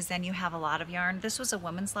best because then you have a lot of yarn. This was a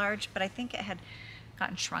woman's large, but I think it had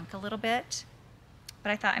gotten shrunk a little bit.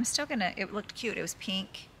 But I thought I'm still gonna, it looked cute. It was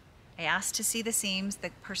pink. I asked to see the seams. The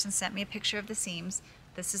person sent me a picture of the seams.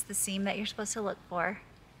 This is the seam that you're supposed to look for.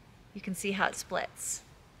 You can see how it splits.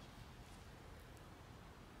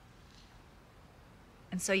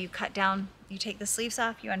 And so you cut down, you take the sleeves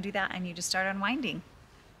off, you undo that, and you just start unwinding.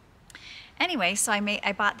 Anyway, so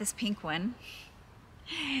I bought this pink one.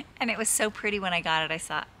 And it was so pretty when I got it. I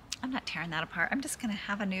thought, I'm not tearing that apart. I'm just going to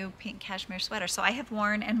have a new pink cashmere sweater. So I have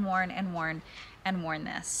worn and worn and worn and worn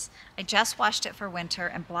this. I just washed it for winter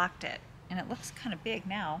and blocked it. And it looks kind of big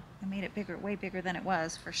now. I made it bigger, way bigger than it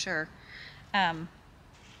was for sure.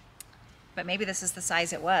 But maybe this is the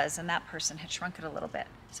size it was, and that person had shrunk it a little bit.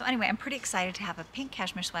 So anyway, I'm pretty excited to have a pink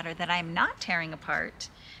cashmere sweater that I'm not tearing apart.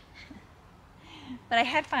 But I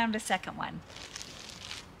had found a second one.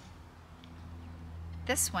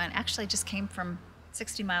 This one actually just came from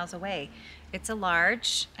 60 miles away. It's a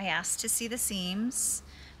large. I asked to see the seams.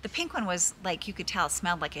 The pink one was like, you could tell, it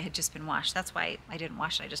smelled like it had just been washed. That's why I didn't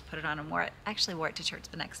wash it. I just put it on and wore it. I actually wore it to church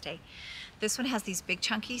the next day. This one has these big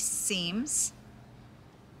chunky seams.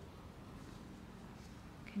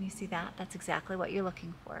 Can you see that? That's exactly what you're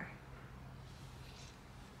looking for.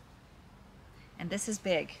 And this is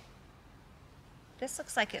big. This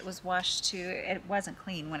looks like it was washed too. It wasn't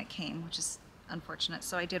clean when it came, which is unfortunate.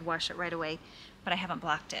 So I did wash it right away, but I haven't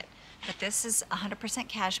blocked it. But this is 100%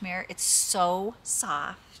 cashmere. It's so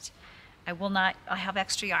soft. I'll have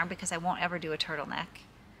extra yarn because I won't ever do a turtleneck.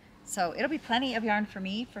 So it'll be plenty of yarn for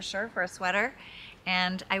me, for sure, for a sweater.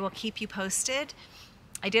 And I will keep you posted.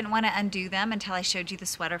 I didn't want to undo them until I showed you the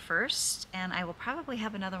sweater first. And I will probably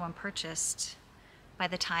have another one purchased by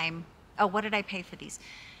the time, oh, what did I pay for these?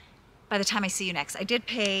 By the time I see you next. I did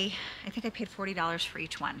pay, I think I paid $40 for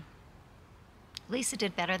each one. Lisa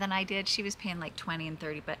did better than I did. She was paying like 20 and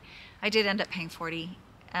 30, but I did end up paying 40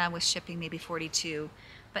 with shipping, maybe 42.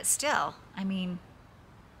 But still, I mean,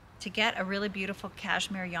 to get a really beautiful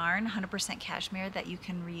cashmere yarn, 100% cashmere that you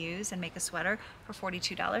can reuse and make a sweater for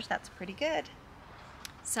 $42, that's pretty good.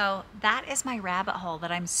 So that is my rabbit hole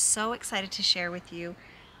that I'm so excited to share with you.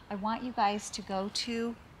 I want you guys to go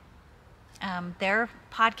to their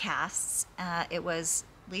podcasts. It was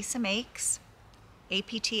Lisa Makes,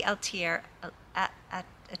 APT Atelier,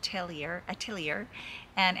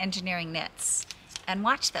 and Engineering Knits, and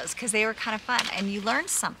watch those because they were kind of fun and you learned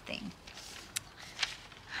something.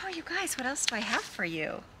 Oh, you guys, what else do I have for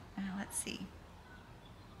you? Let's see.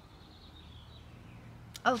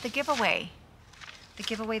 Oh, the giveaway. The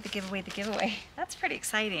giveaway. That's pretty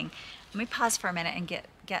exciting. Let me pause for a minute and get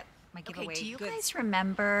my giveaway. Okay, do you guys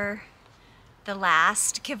remember the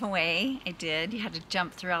last giveaway I did? You had to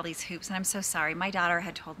jump through all these hoops, and I'm so sorry. My daughter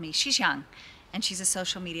had told me, she's young, and she's a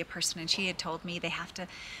social media person, and she had told me they have to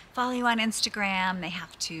follow you on Instagram, they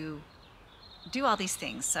have to do all these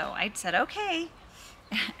things. So I said, okay.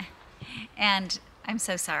 And I'm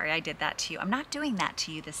so sorry I did that to you. I'm not doing that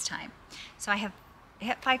to you this time. So I have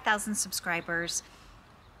hit 5,000 subscribers.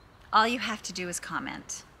 All you have to do is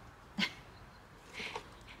comment.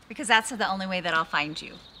 Because that's the only way that I'll find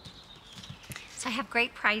you. So I have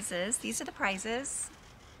great prizes. These are the prizes.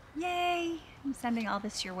 Yay! I'm sending all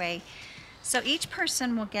this your way. So each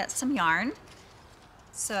person will get some yarn.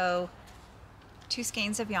 So 2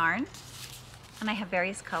 skeins of yarn. And I have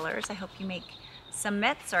various colors. I hope you make some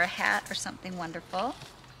mitts or a hat or something wonderful.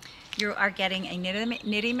 You are getting a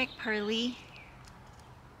Knitty McPurly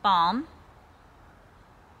Balm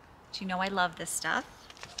Do you know I love this stuff?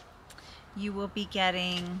 You will be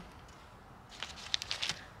getting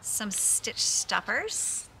some stitch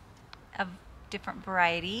stoppers of different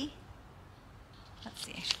variety. Let's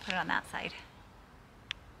see, I should put it on that side.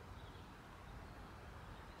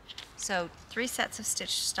 So 3 sets of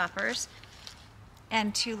stitch stoppers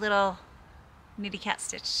and 2 little Knitty Kat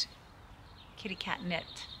stitch, kitty cat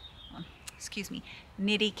knit, excuse me,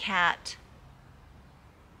 Knitty Kat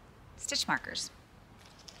stitch markers.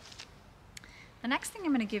 The next thing I'm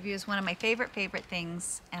going to give you is one of my favorite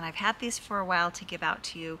things, and I've had these for a while to give out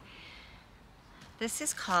to you. This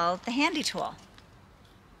is called the handy tool.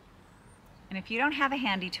 And if you don't have a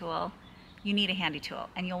handy tool, you need a handy tool.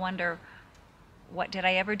 And you'll wonder, what did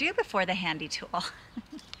I ever do before the handy tool?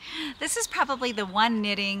 This is probably the one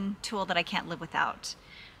knitting tool that I can't live without.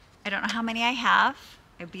 I don't know how many I have.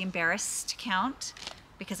 I'd be embarrassed to count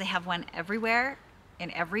because I have one everywhere,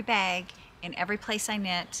 in every bag, in every place I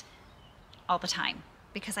knit, all the time,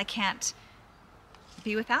 because I can't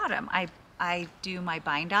be without them. I do my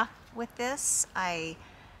bind off with this. I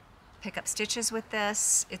pick up stitches with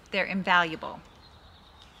this. They're invaluable.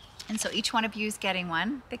 And so each one of you is getting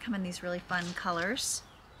one. They come in these really fun colors.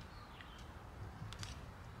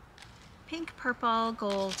 Pink, purple,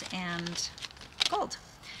 gold, and gold.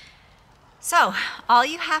 So all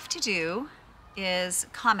you have to do is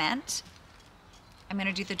comment. I'm going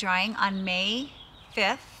to do the drawing on May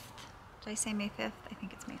 5th. Did I say May 5th? I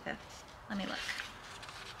think it's May 5th. Let me look.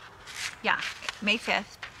 Yeah, May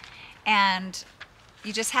 5th. And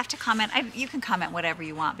you just have to comment. You can comment whatever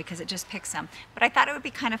you want because it just picks them. But I thought it would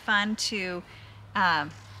be kind of fun to,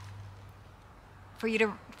 for you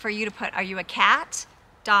to put, are you a cat,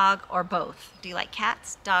 dog, or both? Do you like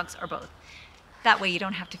cats, dogs, or both? That way you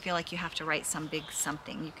don't have to feel like you have to write some big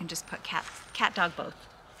something. You can just put cat, dog, both.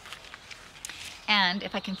 And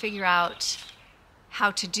if I can figure out how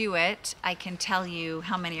to do it, I can tell you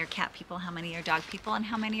how many are cat people, how many are dog people, and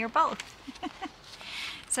how many are both.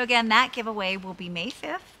 So again, that giveaway will be May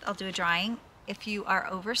 5th. I'll do a drawing. If you are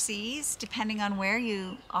overseas, depending on where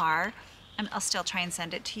you are, I'll still try and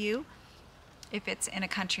send it to you. If it's in a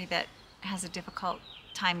country that has a difficult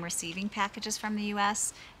time receiving packages from the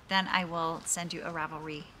US, then I will send you a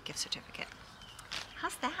Ravelry gift certificate.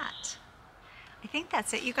 How's that? I think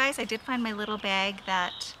that's it, you guys. I did find my little bag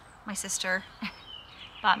that my sister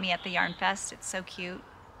bought me at the Yarn Fest. It's so cute.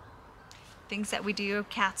 Things that we do,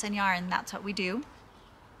 cats and yarn, that's what we do.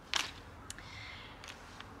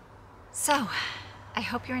 So, I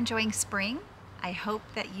hope you're enjoying spring. I hope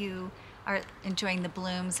that you are enjoying the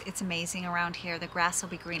blooms. It's amazing around here. The grass will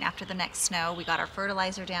be green after the next snow. We got our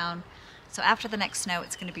fertilizer down. So after the next snow,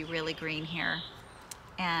 it's going to be really green here.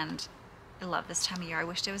 And I love this time of year. I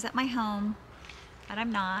wished I was at my home, but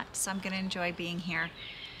I'm not. So I'm going to enjoy being here.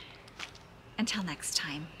 Until next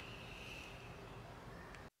time.